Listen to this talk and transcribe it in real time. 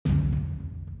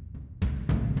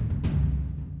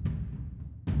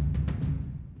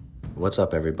What's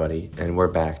up, everybody? And we're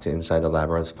back to Inside the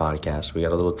Labyrinth podcast. We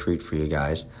got a little treat for you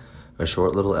guys, a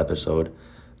short little episode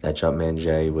that Jumpman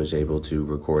Jay was able to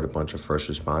record a bunch of first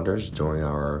responders during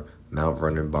our Mount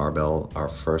Vernon Barbell, our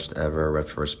first ever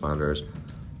Reps for Responders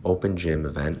open gym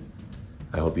event.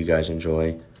 I hope you guys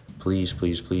enjoy. Please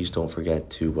don't forget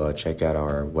to check out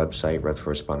our website,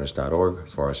 repsforresponders.org,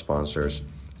 for our sponsors,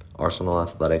 Arsenal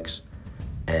Athletics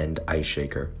and Ice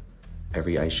Shaker.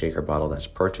 Every Ice Shaker bottle that's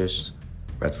purchased,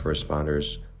 Reps for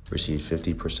Responders receive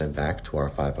 50% back to our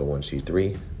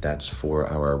 501c3. That's for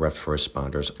our Reps for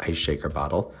Responders Ice Shaker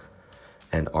bottle.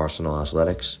 And Arsenal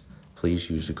Athletics,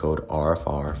 please use the code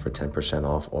RFR for 10%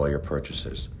 off all your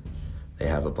purchases. They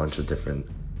have a bunch of different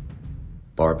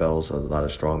barbells, a lot of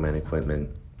strongman equipment,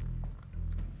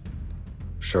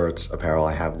 shirts, apparel.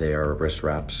 I have their wrist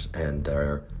wraps and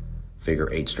their figure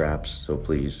 8 straps. So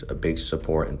please, a big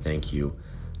support and thank you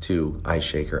to Ice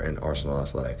Shaker and Arsenal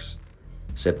Athletics.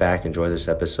 Sit back, enjoy this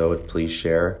episode. Please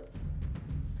share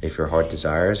if your heart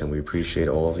desires, and we appreciate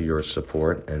all of your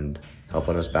support and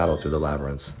helping us battle through the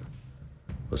labyrinth.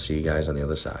 We'll see you guys on the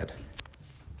other side.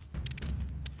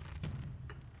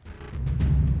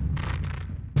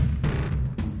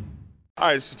 All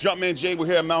right, this is Jumpman Jay. We're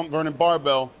here at Mount Vernon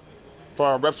Barbell for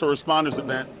our Reps for Responders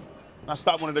event. I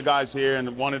stopped one of the guys here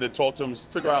and wanted to talk to him,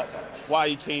 figure out why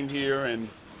he came here and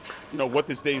what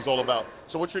this day is all about.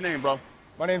 So what's your name, bro?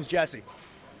 My name's Jesse.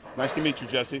 Nice to meet you,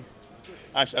 Jesse.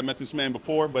 Actually, I met this man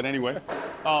before, but anyway.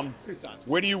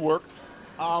 Where do you work?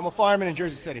 I'm a fireman in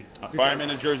Jersey City. Fireman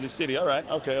in Jersey City. All right.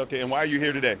 Okay. And why are you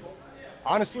here today?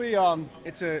 Honestly,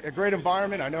 it's a great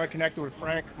environment. I know I connected with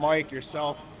Frank, Mike,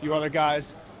 yourself, a few other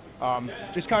guys.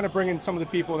 Just kind of bringing some of the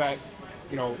people that,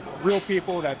 real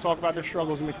people that talk about their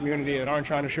struggles in the community that aren't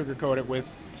trying to sugarcoat it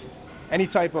with any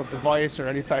type of device or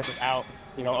any type of out,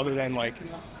 other than like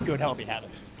good, healthy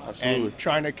habits. Absolutely. And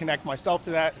trying to connect myself to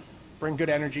that, bring good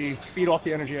energy, feed off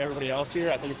the energy of everybody else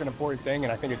here. I think it's an important thing,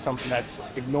 and I think it's something that's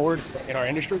ignored in our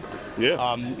industry.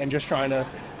 Yeah. And just trying to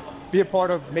be a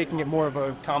part of making it more of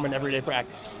a common everyday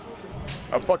practice.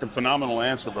 A fucking phenomenal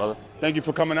answer, brother. Thank you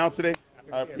for coming out today.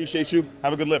 I appreciate you.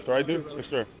 Have a good lift, all right, dude? Yes,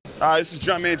 sir. All right, this is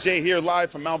Jumpman Jay here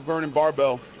live from Mount Vernon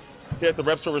Barbell here at the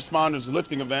Reps for Responders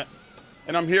lifting event.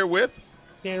 And I'm here with?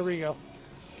 Dan Rigo.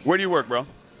 Where do you work, bro?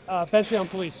 Benson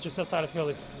Police, just outside of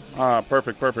Philly.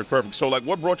 Perfect. So,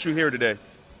 what brought you here today?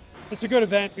 It's a good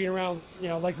event, being around,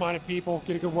 like-minded people,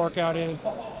 get a good workout in,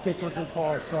 get for a good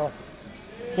cause. So,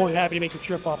 more than happy to make the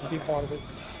trip up and be part of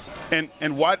it.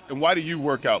 And why do you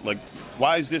work out? Like,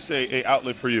 why is this a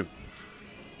outlet for you?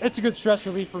 It's a good stress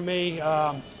relief for me.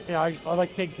 I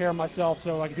like taking care of myself,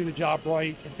 so I can do the job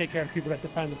right and take care of people that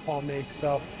depend upon me.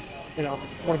 So, I want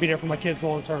to be there for my kids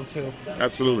long term too.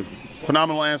 Absolutely.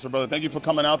 Phenomenal answer, brother. Thank you for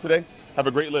coming out today. Have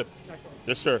a great lift.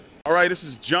 Yes, sir. All right, this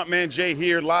is Jumpman Jay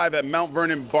here live at Mount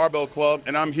Vernon Barbell Club,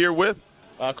 and I'm here with?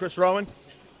 Chris Rowan.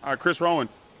 All right, Chris Rowan.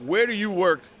 Where do you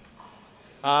work?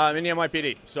 I'm in the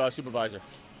NYPD, so supervisor.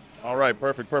 All right,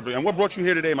 perfect. And what brought you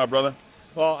here today, my brother?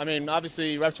 Well,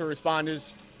 obviously Reps for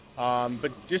Responders,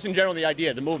 but just in general the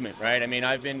idea, the movement, right?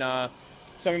 I've been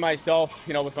something myself,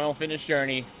 with my own fitness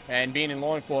journey and being in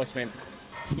law enforcement,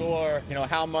 saw,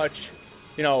 how much,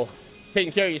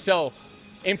 taking care of yourself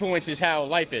influences how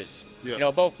life is.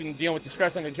 Yeah. Both in dealing with the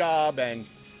stress on the job and,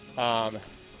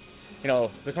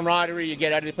 the camaraderie you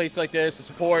get out of a place like this, the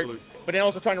support, but then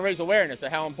also trying to raise awareness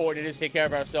of how important it is to take care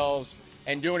of ourselves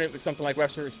and doing it with something like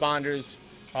Reps for Responders,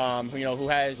 who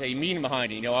has a meaning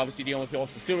behind it. Obviously dealing with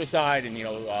thoughts of suicide and,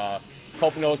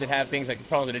 helping those that have things like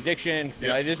problems with addiction.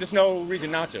 There's just no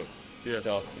reason not to.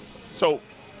 Yeah. So,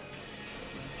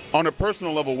 on a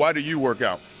personal level, why do you work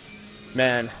out?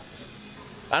 Man,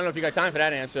 I don't know if you got time for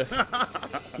that answer.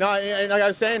 No, like I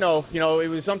was saying though, it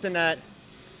was something that,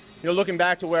 looking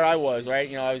back to where I was,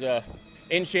 right? I was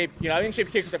in shape, in shape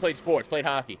kid because I played sports, played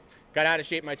hockey. Got out of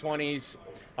shape in my 20s.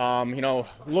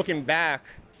 Looking back,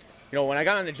 when I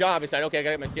got on the job, I said, okay,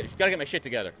 I gotta get my shit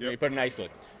together. Yep. You put it nicely.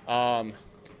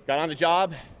 Got on the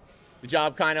job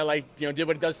kind of did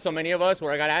what it does to so many of us,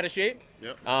 where I got out of shape.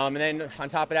 Yep. And then on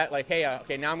top of that, hey,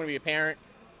 okay, now I'm gonna be a parent.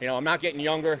 I'm not getting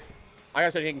younger. I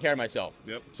gotta start taking care of myself.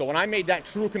 Yep. So when I made that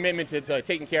true commitment to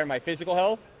taking care of my physical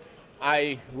health,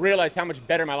 I realized how much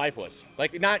better my life was.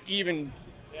 Not even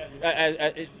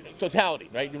totality,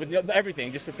 right? With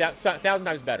everything, just 1,000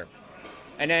 times better.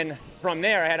 And then from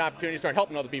there, I had opportunity to start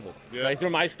helping other people, right? Through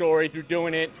my story, through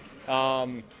doing it.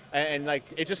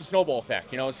 It's just a snowball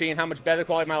effect, seeing how much better the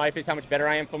quality of my life is, how much better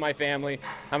I am for my family,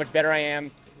 how much better I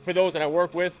am for those that I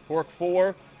work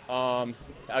for.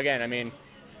 Again,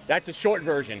 that's a short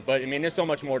version, but there's so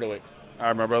much more to it. All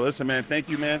right, my brother. Listen, man, thank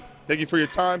you, man. Thank you for your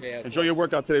time. Yeah, Enjoy your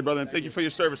workout today, brother, and thank you for your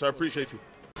service. I appreciate you.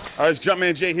 All right, it's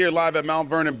Jumpman Jay here live at Mount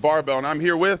Vernon Barbell, and I'm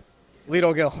here with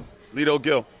Lito Gill. Lito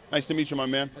Gill. Nice to meet you, my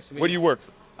man. Nice to meet Where do you work?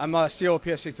 I'm a CO of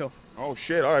PSC2. Oh,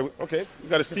 shit. All right. Okay. We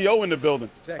got a CO in the building.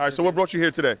 Exactly. All right, so what brought you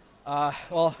here today?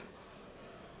 Well,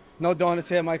 no donuts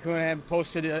here. Mike Coonahan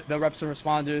posted the reps and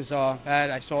responders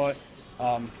ad. I saw it.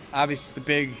 Obviously, it's a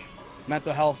big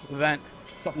mental health event,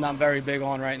 something I'm very big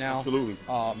on right now. Absolutely.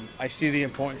 I see the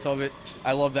importance of it.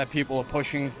 I love that people are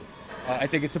pushing. I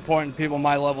think it's important people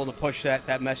my level to push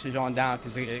that message on down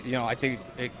because I think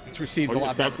it's received a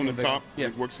lot better. Starts from the top, Yeah.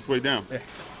 it works its way down. Yeah.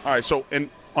 All right, so and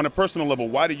on a personal level,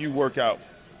 why do you work out?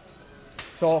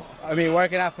 So, I mean,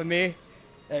 working out for me,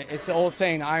 it's the old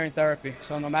saying, iron therapy.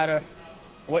 So no matter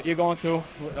what you're going through,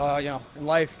 in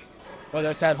life, whether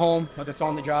it's at home, whether it's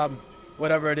on the job,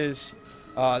 whatever it is,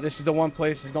 this is the one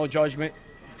place, there's no judgment.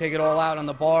 Take it all out on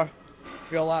the bar,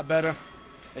 feel a lot better.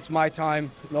 It's my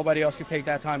time. Nobody else can take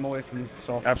that time away from me.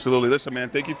 So Absolutely. Listen, man,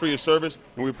 thank you for your service,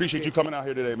 and we appreciate you coming out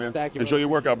here today, man. Thank you, Enjoy brother. your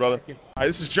workout, brother. Thank you. All right,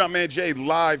 this is Jumpman Jay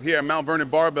live here at Mount Vernon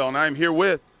Barbell, and I am here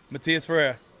with Matias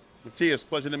Ferrer. Matias.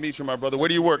 Pleasure to meet you, my brother. Where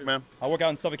do you work, man? I work out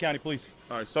in Suffolk County Police.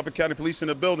 All right, Suffolk County Police in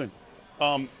the building.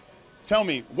 Tell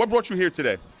me, what brought you here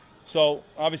today? So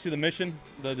obviously the mission,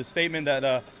 the statement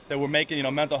that we're making,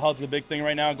 mental health is a big thing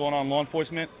right now going on in law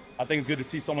enforcement. I think it's good to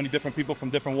see so many different people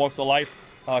from different walks of life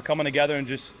coming together and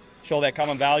just show that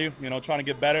common value, trying to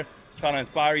get better, trying to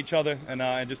inspire each other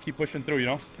and just keep pushing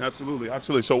through, Absolutely,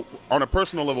 absolutely. So on a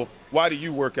personal level, why do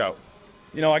you work out?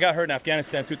 I got hurt in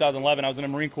Afghanistan in 2011. I was in the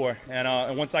Marine Corps.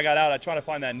 And once I got out, I tried to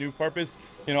find that new purpose.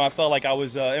 I felt like I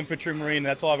was infantry Marine, and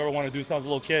that's all I've ever wanted to do since I was a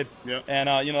little kid. Yeah. And,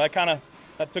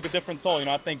 that took a different toll.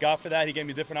 I thank God for that. He gave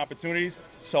me different opportunities.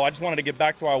 So I just wanted to get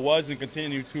back to where I was and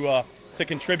continue to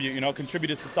contribute, contribute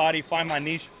to society, find my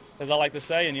niche, as I like to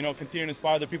say, and, continue to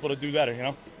inspire other people to do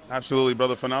better, Absolutely,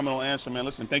 brother. Phenomenal answer, man.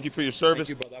 Listen, thank you for your service.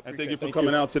 Thank you, brother. I And thank appreciate you it. for Thank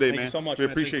coming you. out today, Thank man. you so much, We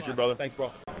man. appreciate Thanks, you, man. brother. Thanks, bro.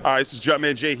 All right, this is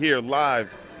Jumpman Jay here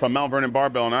live from Mount Vernon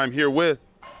Barbell, and I'm here with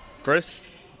Chris,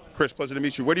 Chris. Pleasure to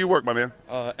meet you. Where do you work, my man?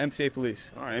 MTA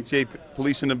Police. All right, MTA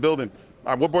Police in the building.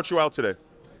 All right, what brought you out today?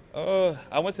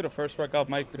 I went to the first workout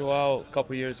Mike threw out a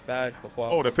couple years back before I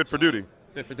Oh, was the Fit for Duty.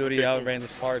 fit for duty out, ran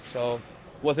this park, so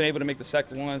wasn't able to make the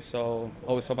second one, so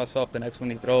always told myself the next one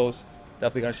he throws,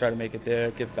 definitely gonna try to make it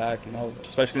there, give back,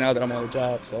 especially now that I'm on the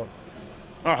job, so All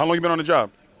right, how long you been on the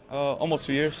job? almost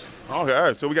 2 years. Okay, all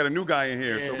right. So we got a new guy in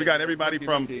here. So we got everybody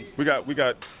from we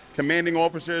got commanding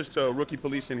officers to rookie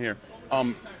police in here.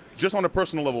 Just on a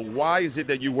personal level, why is it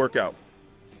that you work out?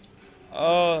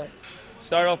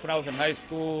 Started off when I was in high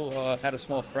school, had a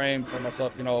small frame for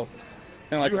myself,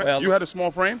 You had a small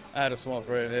frame? I had a small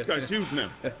frame. This guy's huge now.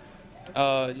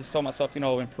 Just told myself,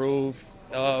 improve.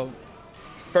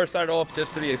 First started off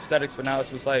just for the aesthetics, but now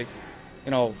it's just like,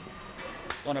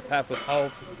 on a path with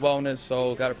health, wellness,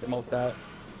 so got to promote that.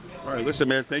 All right, listen,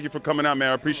 man. Thank you for coming out, man.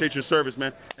 I appreciate your service,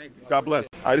 man. God bless.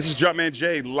 All right, this is Jumpman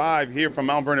Jay live here from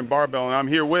Mount Vernon Barbell, and I'm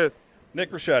here with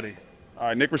Nick Rachetti. All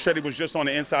right, Nick Rachetti was just on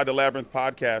the Inside the Labyrinth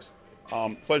podcast.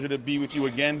 Pleasure to be with you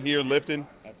again here, lifting.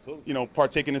 Absolutely.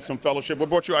 Partaking in some fellowship. What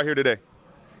brought you out here today?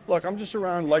 Look, I'm just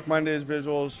around like-minded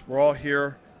individuals. We're all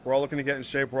here. We're all looking to get in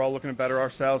shape. We're all looking to better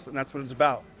ourselves, and that's what it's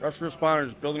about. Reps and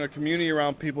responders, building a community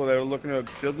around people that are looking to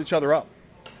build each other up.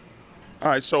 All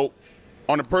right, so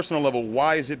on a personal level,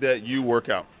 why is it that you work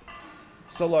out?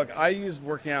 So look, I use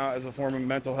working out as a form of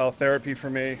mental health therapy for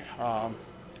me.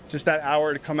 Just that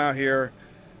hour to come out here,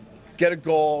 get a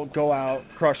goal, go out,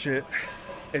 crush it.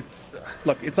 It's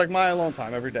like my alone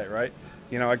time every day, right?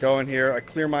 I go in here, I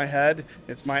clear my head.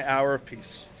 It's my hour of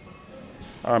peace.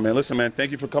 All right, man. Listen, man,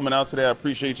 thank you for coming out today. I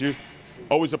appreciate you.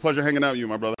 Always a pleasure hanging out with you,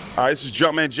 my brother. All right, this is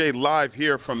Jumpman Jay live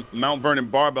here from Mount Vernon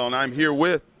Barbell, and I'm here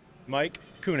with Mike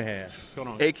Coonahan. What's going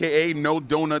on? AKA No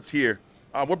Donuts here.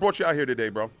 What brought you out here today,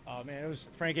 bro? Man, it was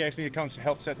Frankie asked me to come to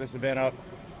help set this event up,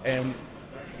 and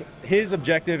his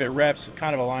objective at Reps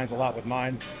kind of aligns a lot with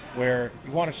mine, where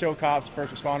you want to show cops,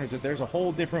 first responders, that there's a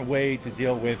whole different way to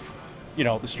deal with,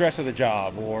 the stress of the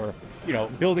job, or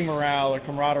building morale or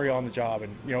camaraderie on the job.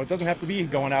 And it doesn't have to be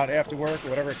going out after work or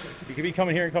whatever. You can be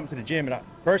coming here and coming to the gym. And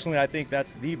personally, I think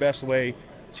that's the best way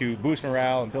to boost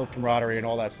morale and build camaraderie and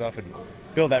all that stuff, and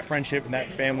build that friendship and that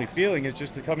family feeling, is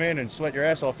just to come in and sweat your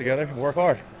ass off together and work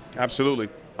hard. Absolutely.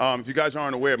 If you guys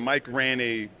aren't aware, Mike ran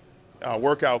a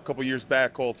workout a couple years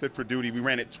back called Fit for Duty. We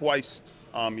ran it twice.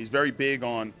 He's very big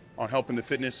on helping the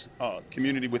fitness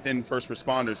community within first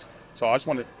responders. So I just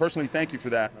want to personally thank you for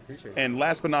that. I appreciate it. And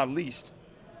last but not least,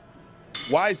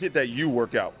 why is it that you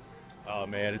work out? Oh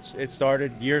man, it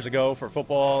started years ago for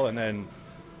football, and then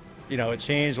it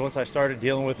changed once I started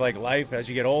dealing with life. As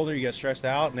you get older, you get stressed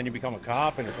out, and then you become a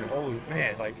cop, and it's like, holy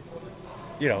man,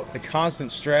 the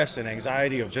constant stress and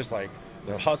anxiety of just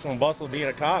the hustle and bustle of being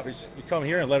a cop. Is you come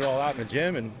here and let it all out in the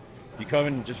gym, and you come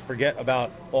and just forget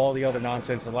about all the other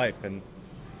nonsense in life, and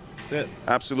that's it.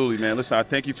 Absolutely, man. Listen, I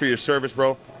thank you for your service,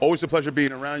 bro. Always a pleasure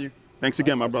being around you. Thanks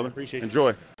again, my brother. Appreciate it. Enjoy.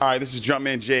 All right, this is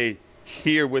Jumpman Jay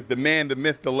here with the man, the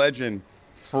myth, the legend,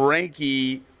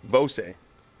 Frankie Vose.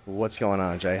 What's going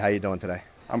on, Jay? How you doing today?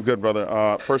 I'm good,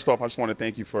 brother. First off, I just want to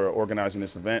thank you for organizing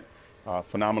this event.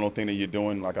 Phenomenal thing that you're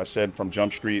doing. Like I said, from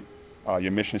Jump Street,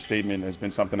 your mission statement has been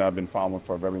something that I've been following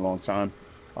for a very long time.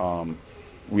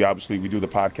 We do the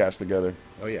podcast together.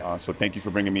 Oh, yeah. So thank you for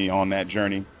bringing me on that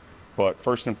journey. But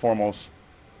first and foremost,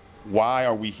 why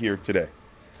are we here today?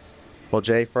 Well,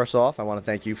 Jay, first off, I want to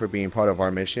thank you for being part of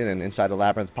our mission and Inside the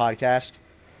Labyrinth podcast.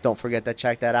 Don't forget to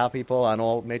check that out, people, on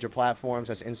all major platforms.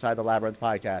 That's Inside the Labyrinth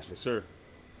podcast. Yes, sir.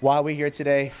 Why are we here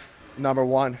today? Number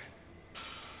one,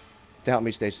 to help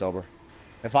me stay sober.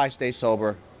 If I stay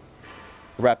sober,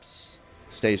 reps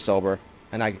stay sober.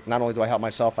 And not only do I help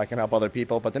myself, I can help other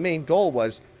people. But the main goal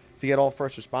was to get all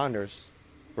first responders,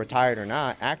 retired or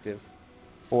not, active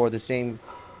for the same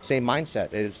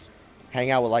mindset, is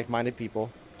hang out with like-minded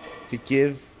people to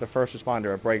give the first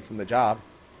responder a break from the job.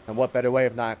 And what better way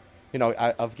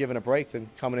of giving a break than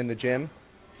coming in the gym,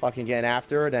 fucking getting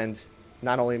after it, and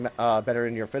not only better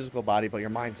in your physical body, but your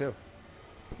mind too.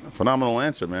 Phenomenal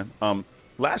answer, man.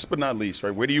 Last but not least,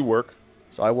 right, where do you work?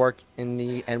 So I work in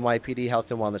the NYPD Health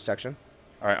and Wellness section.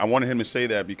 All right, I wanted him to say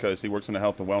that because he works in the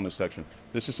health and wellness section.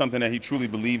 This is something that he truly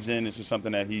believes in. This is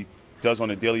something that he does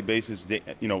on a daily basis, day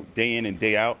in and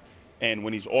day out. And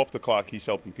when he's off the clock, he's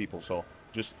helping people. So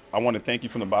I want to thank you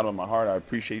from the bottom of my heart. I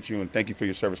appreciate you, and thank you for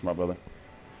your service, my brother.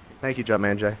 Thank you,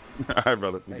 Jumpman Jay. All right,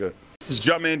 brother. We're good. This is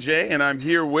Jumpman Jay, and I'm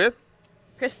here with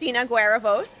Christina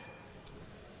Guerra-Vos.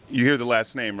 You hear the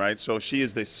last name, right? So she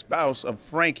is the spouse of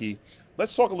Frankie.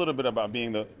 Let's talk a little bit about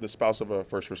being the spouse of a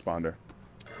first responder.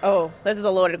 Oh, this is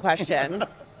a loaded question.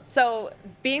 So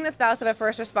being the spouse of a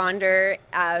first responder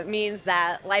means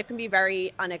that life can be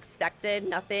very unexpected.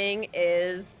 Nothing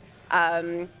is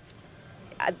the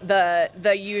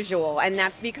usual, and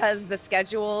that's because the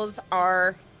schedules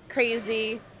are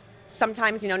crazy.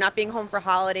 Sometimes, not being home for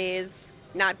holidays,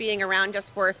 not being around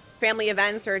just for family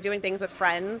events or doing things with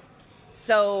friends.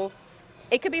 So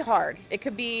it could be hard. It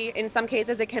could be, in some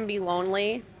cases, it can be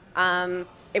lonely.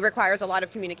 It requires a lot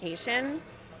of communication.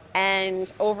 And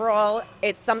overall,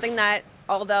 it's something that,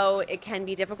 although it can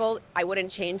be difficult, I wouldn't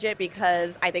change it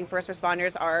because I think first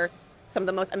responders are some of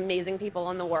the most amazing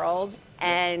people in the world.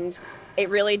 And it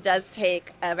really does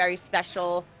take a very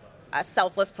special,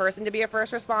 selfless person to be a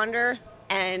first responder,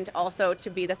 and also to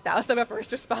be the spouse of a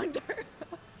first responder.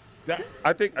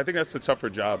 I think that's the tougher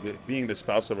job, being the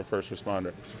spouse of a first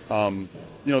responder.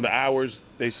 The hours,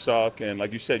 they suck, and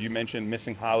like you said, you mentioned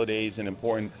missing holidays and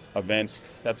important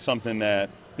events. That's something that,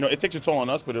 it takes a toll on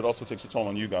us, but it also takes a toll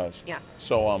on you guys. Yeah.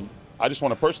 So I just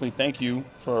want to personally thank you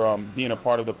for being a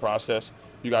part of the process.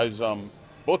 You guys, both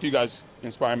of you guys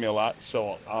inspire me a lot.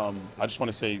 So I just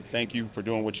want to say thank you for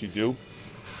doing what you do.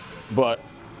 But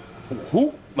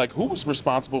who was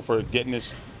responsible for getting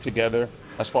this together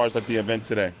as far as the event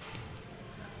today?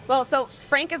 Well, so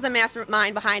Frank is the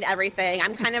mastermind behind everything.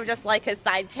 I'm kind of just like his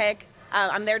sidekick.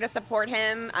 I'm there to support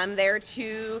him. I'm there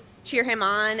to cheer him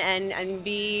on and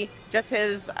be just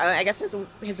his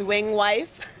wing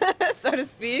wife, so to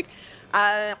speak.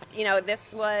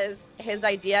 This was his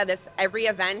idea. Every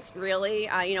event, really,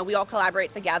 we all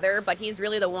collaborate together, but he's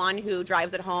really the one who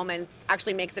drives it home and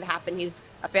actually makes it happen. He's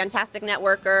a fantastic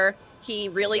networker. He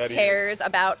really cares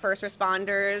about first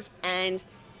responders, and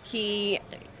he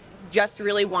just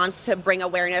really wants to bring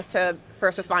awareness to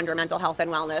first responder mental health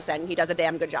and wellness, and he does a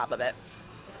damn good job of it.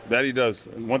 That he does.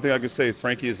 One thing I could say is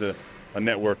Frankie is a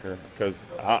networker, because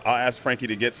I'll ask Frankie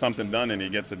to get something done, and he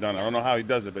gets it done. I don't know how he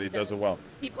does it, but he does it well.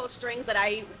 He pulls strings that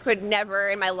I could never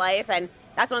in my life, and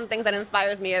that's one of the things that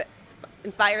inspires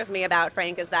me about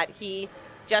Frank, is that he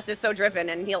just is so driven,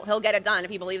 and he'll get it done if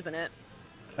he believes in it.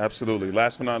 Absolutely.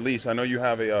 Last but not least, I know you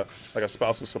have a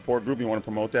spousal support group. You want to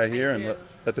promote that here and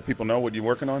let the people know what you're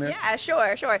working on here? Yeah,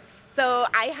 sure. So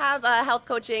I have a health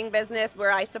coaching business where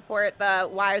I support the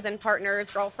wives and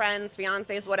partners, girlfriends,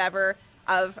 fiancés, whatever,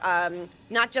 of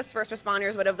not just first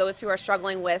responders, but of those who are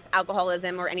struggling with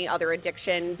alcoholism or any other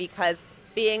addiction, because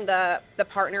being the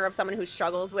partner of someone who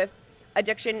struggles with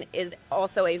addiction is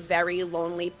also a very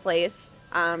lonely place.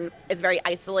 It's very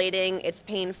isolating. It's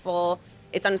painful.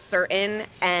 It's uncertain,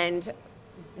 and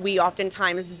we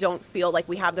oftentimes don't feel like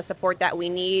we have the support that we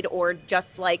need, or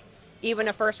just like even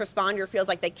a first responder feels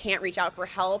like they can't reach out for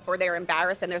help, or they're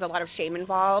embarrassed, and there's a lot of shame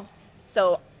involved.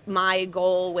 So my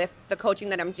goal with the coaching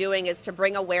that I'm doing is to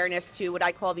bring awareness to what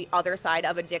I call the other side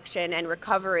of addiction and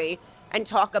recovery, and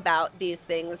talk about these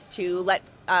things, to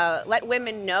let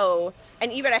women know.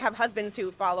 And even I have husbands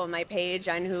who follow my page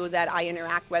and who that I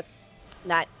interact with,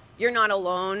 that you're not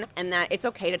alone and that it's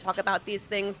okay to talk about these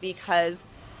things, because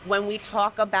when we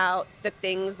talk about the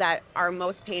things that are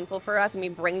most painful for us and we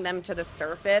bring them to the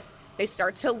surface, they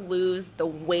start to lose the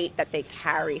weight that they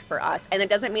carry for us. And it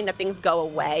doesn't mean that things go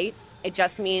away. It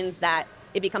just means that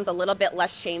it becomes a little bit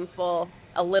less shameful,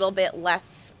 a little bit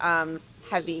less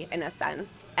heavy in a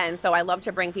sense. And so I love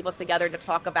to bring people together to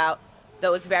talk about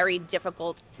those very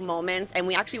difficult moments, and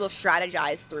we actually will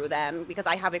strategize through them, because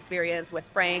I have experience with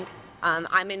Frank.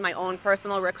 I'm in my own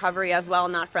personal recovery as well,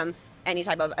 not from any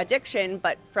type of addiction,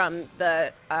 but from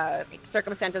the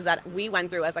circumstances that we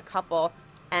went through as a couple.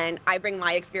 And I bring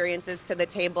my experiences to the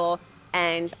table.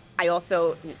 And I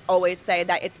also always say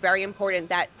that it's very important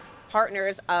that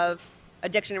partners of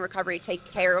addiction and recovery take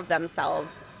care of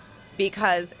themselves,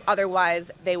 because otherwise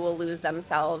they will lose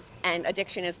themselves. And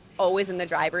addiction is always in the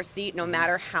driver's seat. No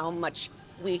matter how much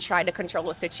we try to control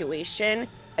a situation,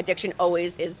 addiction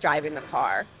always is driving the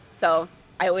car. So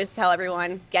I always tell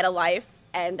everyone, get a life.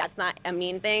 And that's not a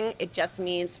mean thing. It just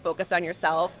means focus on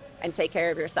yourself and take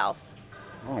care of yourself.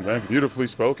 Oh, man, beautifully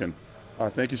spoken.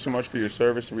 Thank you so much for your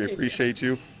service. We appreciate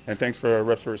you. And thanks for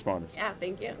Reps for Responders. Yeah,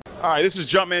 thank you. All right, this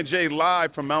is Jumpman Jay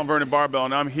live from Mount Vernon Barbell,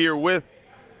 and I'm here with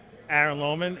Aaron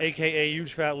Lohman, a.k.a.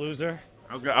 Huge Fat Loser.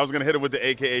 I was gonna hit it with the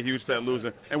a.k.a. Huge Fat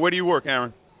Loser. And where do you work,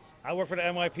 Aaron? I work for the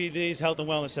NYPD's Health and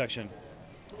Wellness section.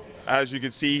 As you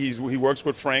can see, he works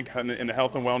with Frank in the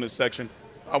Health and Wellness section.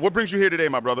 What brings you here today,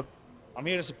 my brother? I'm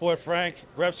here to support Frank,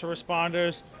 Reps for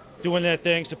Responders, doing their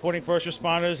thing, supporting first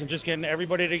responders, and just getting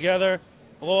everybody together,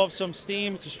 blow up some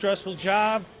steam. It's a stressful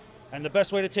job, and the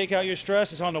best way to take out your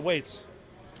stress is on the weights.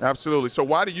 Absolutely. So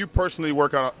why do you personally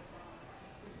work out?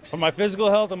 For my physical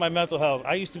health and my mental health.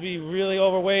 I used to be really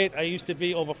overweight. I used to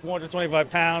be over 425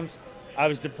 pounds. I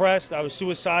was depressed. I was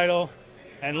suicidal.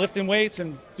 And lifting weights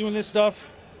and doing this stuff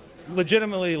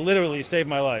legitimately, literally saved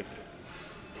my life.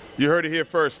 You heard it here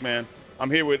first, man. I'm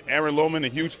here with Aaron Lohman, the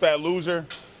Huge Fat Loser.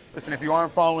 Listen, if you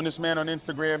aren't following this man on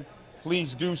Instagram,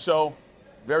 please do so.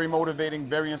 Very motivating,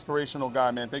 very inspirational guy,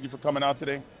 man. Thank you for coming out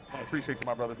today. I appreciate you,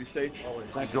 my brother. Be safe.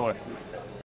 Always. Enjoy.